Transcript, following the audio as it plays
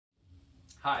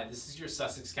Hi, this is your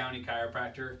Sussex County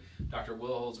chiropractor, Dr.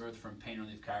 Will Holdsworth from Pain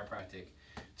Relief Chiropractic.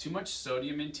 Too much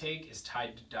sodium intake is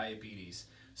tied to diabetes.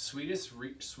 Swedish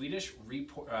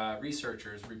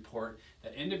researchers report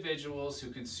that individuals who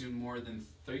consume more than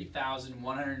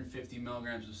 3,150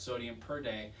 milligrams of sodium per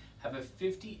day have a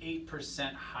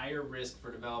 58% higher risk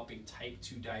for developing type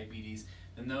 2 diabetes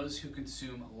than those who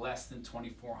consume less than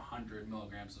 2,400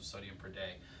 milligrams of sodium per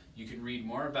day. You can read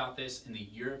more about this in the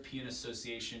European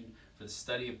Association for the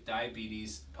Study of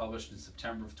Diabetes, published in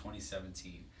September of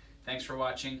 2017. Thanks for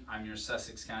watching. I'm your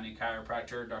Sussex County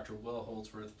chiropractor, Dr. Will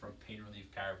Holdsworth from Pain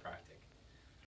Relief Chiropractic.